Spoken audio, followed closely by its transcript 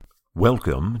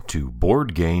Welcome to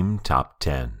Board Game Top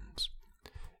Tens,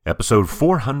 episode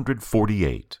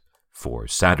 448 for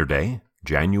Saturday,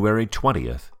 January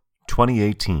 20th,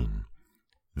 2018.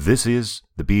 This is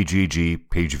the BGG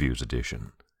Page Views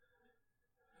edition.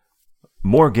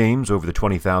 More games over the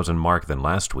 20,000 mark than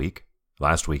last week.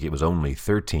 Last week it was only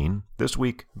 13. This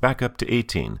week back up to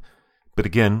 18. But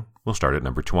again, we'll start at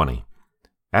number 20.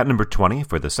 At number 20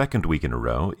 for the second week in a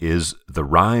row is The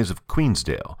Rise of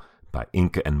Queensdale by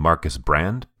Inka and Marcus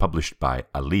Brand, published by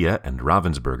Alia and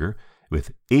Ravensburger,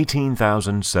 with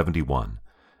 18,071,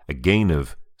 a gain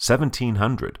of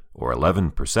 1,700 or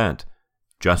 11%,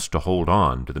 just to hold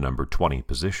on to the number 20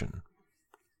 position.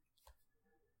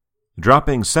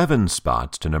 Dropping 7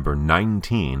 spots to number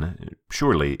 19,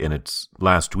 surely in its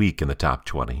last week in the top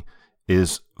 20,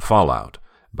 is Fallout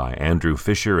by Andrew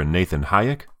Fisher and Nathan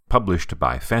Hayek, published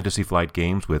by Fantasy Flight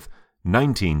Games, with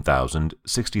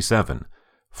 19,067,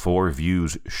 4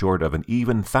 views short of an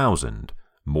even 1,000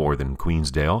 more than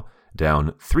Queensdale,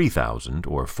 down 3,000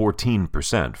 or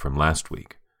 14% from last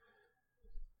week.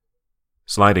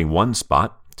 Sliding 1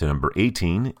 spot to number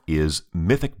 18 is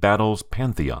Mythic Battles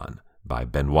Pantheon by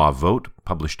Benoit Vogt,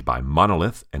 published by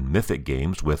Monolith and Mythic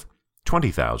Games, with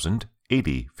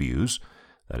 20,080 views.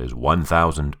 That is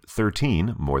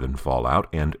 1,013 more than Fallout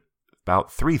and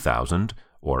about 3,000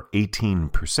 or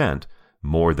 18%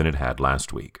 more than it had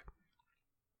last week.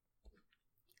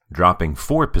 Dropping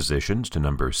 4 positions to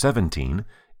number 17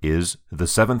 is The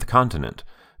Seventh Continent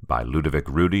by Ludovic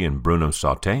Roudy and Bruno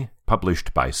Sauté,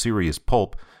 published by Sirius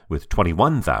Pulp, with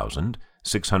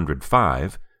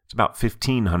 21,605. It's about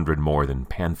 1,500 more than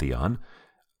Pantheon,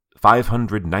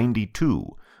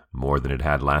 592 more than it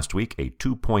had last week, a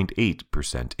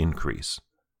 2.8% increase.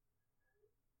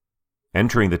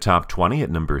 Entering the top 20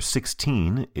 at number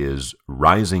 16 is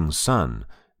Rising Sun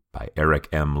by Eric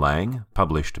M. Lang,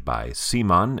 published by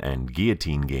Simon and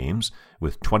Guillotine Games,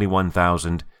 with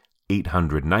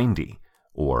 21,890,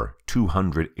 or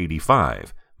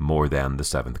 285 more than The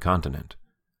Seventh Continent.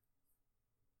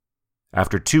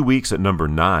 After 2 weeks at number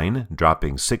 9,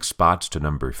 dropping 6 spots to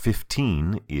number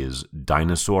 15, is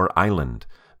Dinosaur Island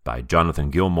by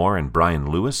Jonathan Gilmour and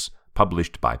Brian Lewis,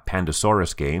 published by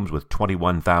Pandasaurus Games, with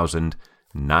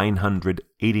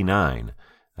 21,989.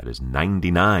 That is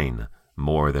 99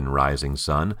 more than Rising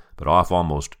Sun, but off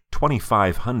almost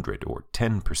 2,500 or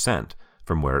 10%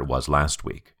 from where it was last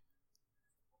week.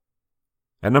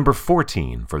 At number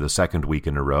 14 for the second week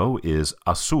in a row is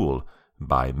Azul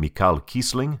by Mikhail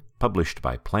Kiesling, published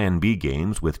by Plan B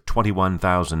Games, with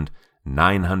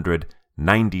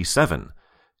 21,997,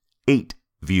 8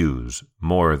 views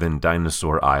more than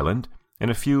Dinosaur Island,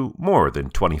 and a few more than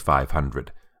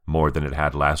 2,500 more than it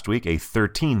had last week, a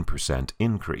 13%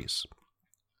 increase.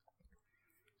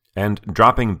 And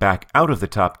dropping back out of the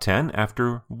top 10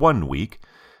 after 1 week,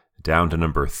 down to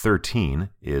number 13,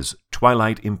 is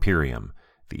Twilight Imperium,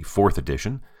 the 4th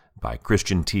edition, by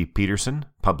Christian T. Peterson,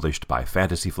 published by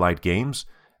Fantasy Flight Games,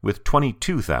 with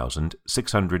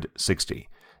 22,660.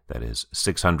 That is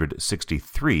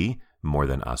 663 more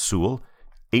than Azul,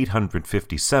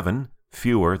 857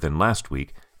 fewer than last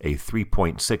week, a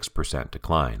 3.6%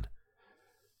 decline.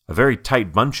 A very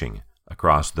tight bunching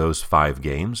across those 5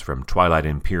 games, from Twilight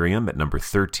Imperium at number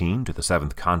 13 to The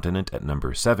Seventh Continent at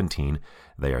number 17.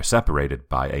 They are separated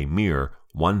by a mere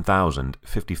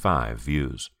 1,055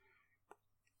 views.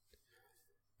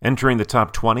 Entering the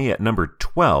top 20 at number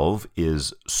 12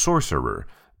 is Sorcerer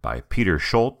by Peter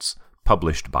Schultz,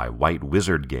 published by White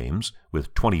Wizard Games,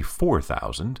 with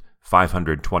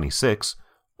 24,526,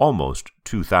 almost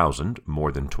 2,000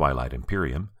 more than Twilight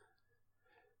Imperium.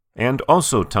 And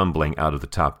also tumbling out of the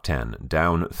top 10,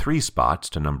 down 3 spots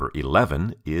to number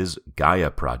 11, is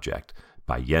Gaia Project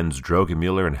by Jens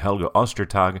Drogemüller and Helge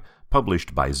Ostertag,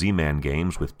 published by Z-Man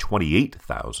Games, with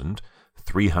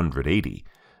 28,380.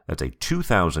 That's a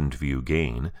 2,000 view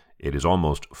gain. It is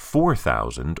almost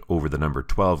 4,000 over the number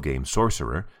 12 game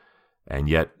Sorcerer, and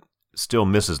yet still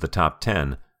misses the top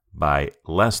 10 by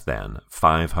less than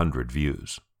 500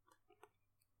 views.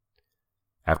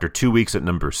 After 2 weeks at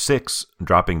number 6,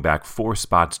 dropping back 4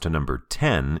 spots to number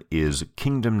 10, is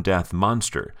Kingdom Death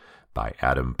Monster by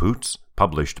Adam Poots,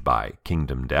 published by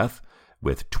Kingdom Death,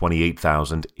 with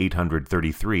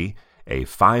 28,833, a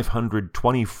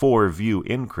 524 view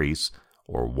increase,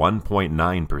 or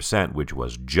 1.9%, which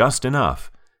was just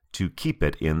enough to keep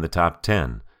it in the top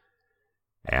 10.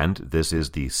 And this is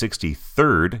the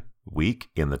 63rd week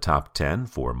in the top 10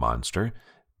 for Monster,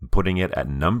 putting it at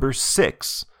number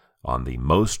 6 on the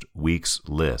most weeks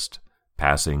list,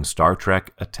 passing Star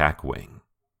Trek Attack Wing.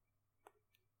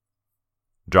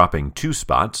 Dropping 2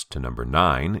 spots to number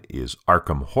 9 is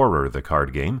Arkham Horror, the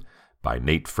card game, by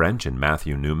Nate French and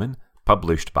Matthew Newman,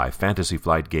 published by Fantasy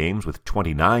Flight Games with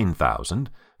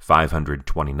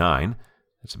 29,529.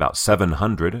 It's about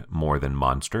 700 more than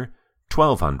Monster,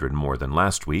 1,200 more than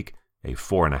last week, a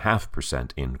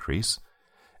 4.5% increase.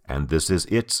 And this is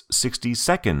its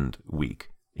 62nd week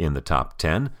in the top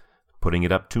 10, putting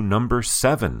it up to number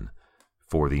 7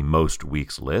 for the most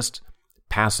weeks list,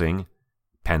 passing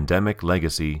Pandemic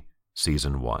Legacy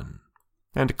Season 1.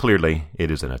 And clearly, it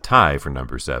is in a tie for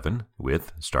number 7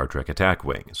 with Star Trek Attack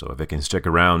Wing. So if it can stick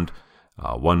around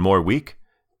one more week,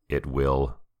 it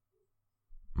will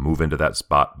move into that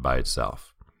spot by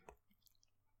itself.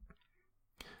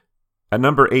 At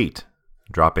number 8,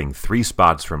 dropping 3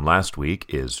 spots from last week,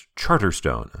 is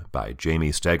Charterstone by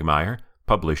Jamie Stegmaier,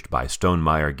 published by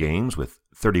Stonemaier Games with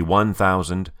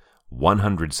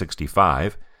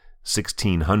 31,165,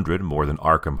 1,600 more than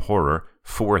Arkham Horror,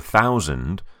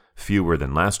 4,000 fewer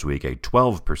than last week, a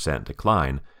 12%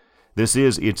 decline. This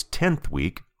is its 10th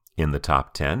week in the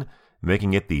top 10,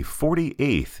 making it the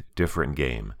 48th different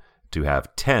game to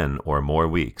have 10 or more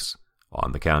weeks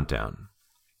on the countdown.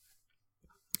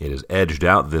 It is edged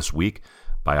out this week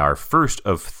by our first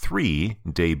of 3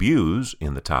 debuts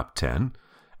in the top 10.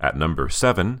 At number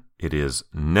 7, it is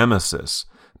Nemesis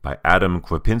by Adam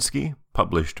Kwapinski,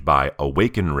 published by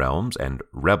Awaken Realms and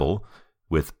Rebel,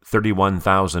 with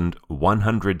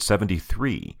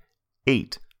 31,173,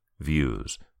 8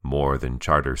 views more than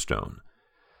Charterstone.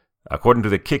 According to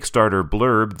the Kickstarter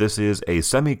blurb, this is a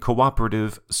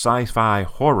semi-cooperative sci-fi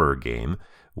horror game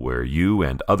where you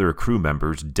and other crew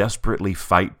members desperately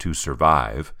fight to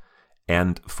survive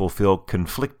and fulfill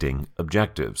conflicting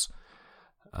objectives.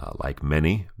 Like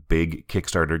many big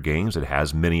Kickstarter games, it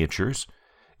has miniatures.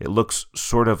 It looks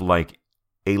sort of like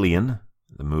Alien,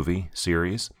 the movie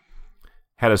series.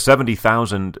 Had a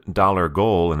 $70,000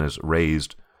 goal and has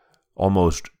raised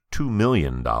almost $2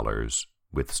 million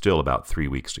with still about 3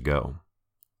 weeks to go.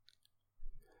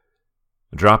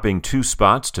 Dropping 2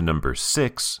 spots to number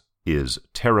 6 is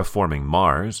Terraforming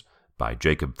Mars by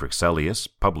Jacob Frixelius,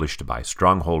 published by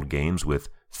Stronghold Games with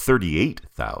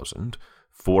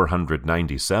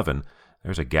 38,497.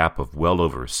 There's a gap of well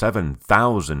over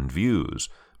 7,000 views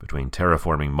between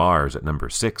Terraforming Mars at number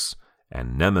 6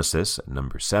 and Nemesis at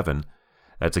number 7.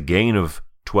 That's a gain of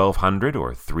 1,200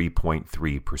 or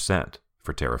 3.3%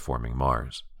 for Terraforming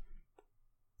Mars.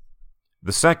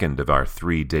 The second of our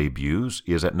 3 debuts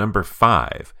is at number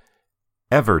 5,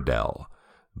 Everdell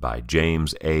by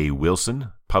James A.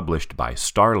 Wilson, published by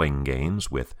Starling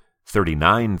Games with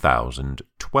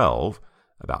 39,012,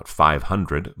 about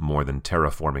 500 more than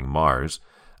Terraforming Mars.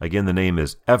 Again, the name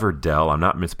is Everdell. I'm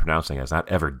not mispronouncing it. It's not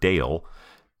Everdale.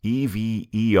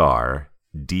 Everdell,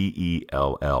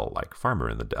 like Farmer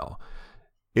in the Dell.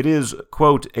 It is,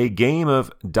 quote, a game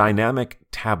of dynamic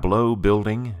tableau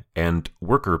building and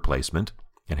worker placement.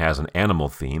 It has an animal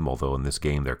theme, although in this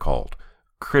game they're called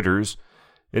critters.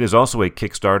 It is also a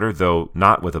Kickstarter, though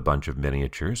not with a bunch of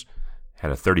miniatures.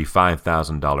 Had a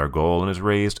 $35,000 goal and has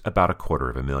raised about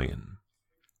 $250,000.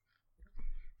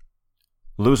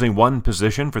 Losing 1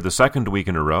 position for the second week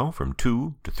in a row, from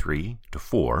 2 to 3 to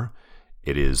 4,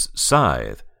 it is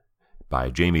Scythe by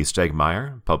Jamie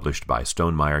Stegmaier, published by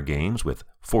Stonemaier Games with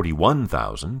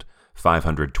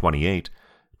 41,528,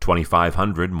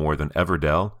 2,500 more than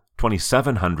Everdell,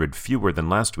 2,700 fewer than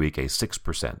last week, a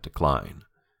 6% decline.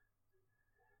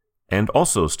 And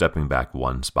also stepping back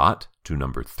 1 spot to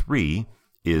number 3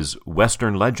 is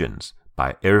Western Legends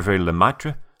by Hervé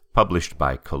Lemaitre, published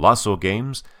by Colossal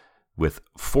Games, with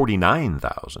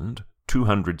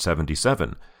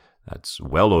 49,277. That's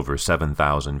well over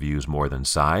 7,000 views more than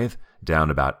Scythe, down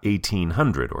about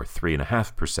 1,800 or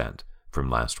 3.5% from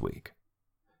last week.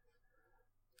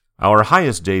 Our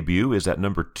highest debut is at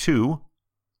number 2,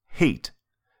 Hate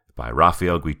by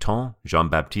Raphael Guiton,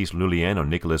 Jean-Baptiste Lulien, and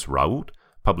Nicolas Raoult,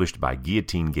 published by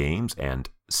Guillotine Games and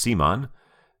Simon,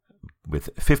 with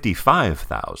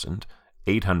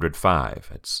 55,805.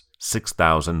 That's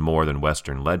 6,000 more than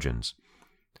Western Legends.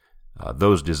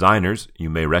 Those designers you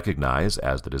may recognize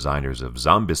as the designers of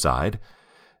Zombicide.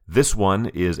 This one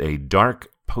is a dark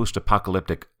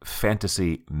post-apocalyptic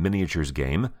fantasy miniatures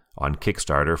game on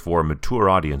Kickstarter for mature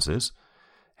audiences.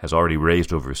 Has already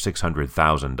raised over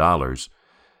 $600,000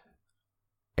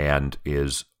 and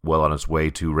is well on its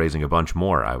way to raising a bunch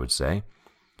more, I would say.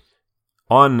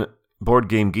 On Board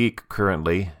Game Geek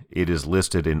currently, it is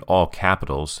listed in all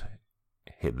capitals,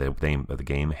 the name of the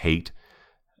game, Hate,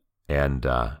 and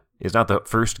is not the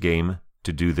first game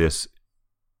to do this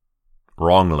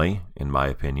wrongly, in my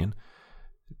opinion.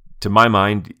 To my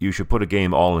mind, you should put a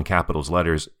game all in capital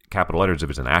letters if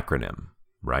it's an acronym,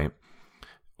 right?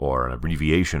 Or an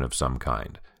abbreviation of some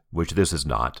kind. which this is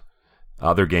not.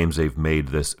 Other games they've made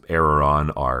this error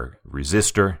on are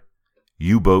Resistor,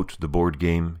 U-Boat, the board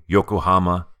game,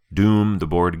 Yokohama, Doom, the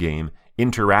board game,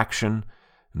 Interaction,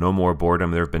 No More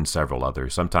Boredom. There have been several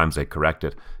others. Sometimes they correct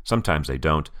it, sometimes they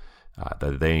don't.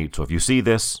 So if you see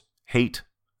this, hate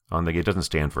on the game, it doesn't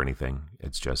stand for anything.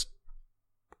 It's just...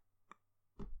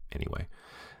 Anyway.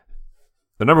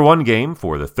 The number one game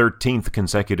for the 13th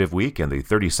consecutive week and the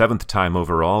 37th time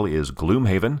overall is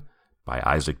Gloomhaven by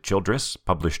Isaac Childress,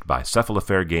 published by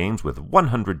Cephalofair Games with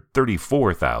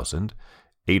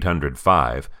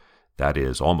 134,805. That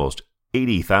is almost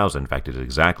 80,000. In fact, it is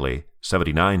exactly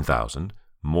 79,000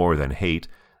 more than Hate.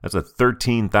 That's a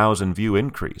 13,000 view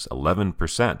increase,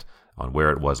 11% on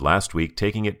where it was last week,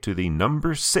 taking it to the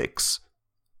number 6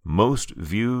 most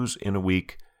views in a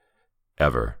week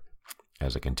ever,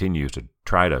 as it continues to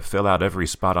try to fill out every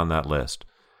spot on that list.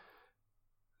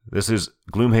 This is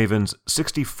Gloomhaven's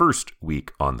 61st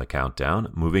week on the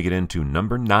countdown, moving it into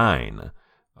number 9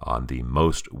 on the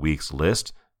most weeks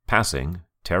list, passing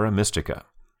Terra Mystica.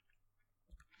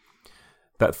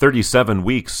 That 37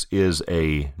 weeks is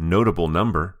a notable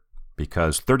number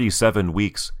because 37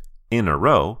 weeks in a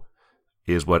row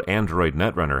is what Android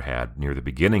Netrunner had near the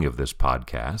beginning of this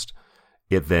podcast.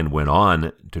 It then went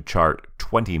on to chart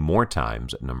 20 more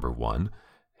times at number 1,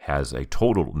 has a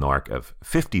total mark of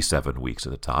 57 weeks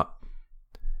at the top.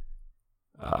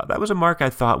 That was a mark I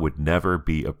thought would never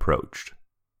be approached.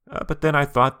 But then I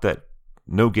thought that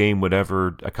no game would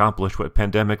ever accomplish what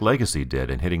Pandemic Legacy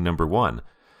did in hitting number 1.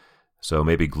 So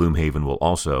maybe Gloomhaven will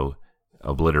also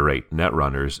obliterate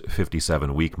Netrunner's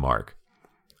 57-week mark.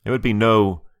 It would be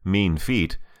no mean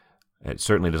feat. It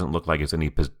certainly doesn't look like it's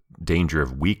any danger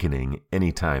of weakening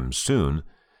anytime soon.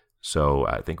 So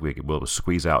I think we will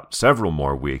squeeze out several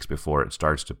more weeks before it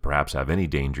starts to perhaps have any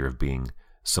danger of being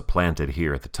supplanted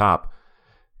here at the top.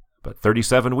 But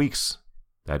 37 weeks,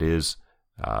 that is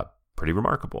pretty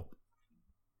remarkable.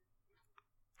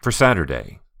 For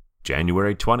Saturday,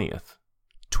 January 20th,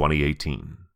 2018.